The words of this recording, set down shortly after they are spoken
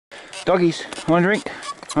Doggies, want a drink?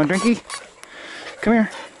 Want a drinky? Come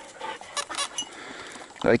here.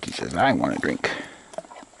 Like he says, I want a drink.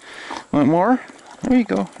 Want more? There you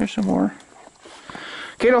go. There's some more.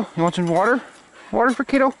 Cato, you want some water? Water for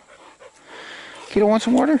Cato? Cato wants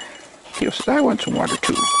some water? Cato says, I want some water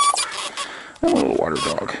too. I'm a little water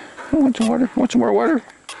dog. I want some water. Want some more water?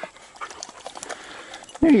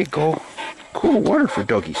 There you go. Cool water for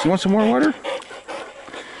doggies. You want some more water?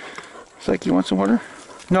 Sladkiy, you want some water?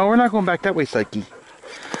 No, we're not going back that way, Sladkiy.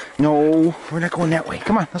 No, we're not going that way.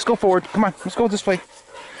 Come on, let's go forward. Come on, let's go this way.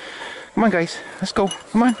 Come on, guys. Let's go.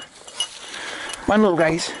 Come on. Come on, little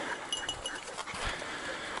guys.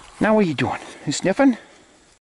 Now what are you doing? You sniffing?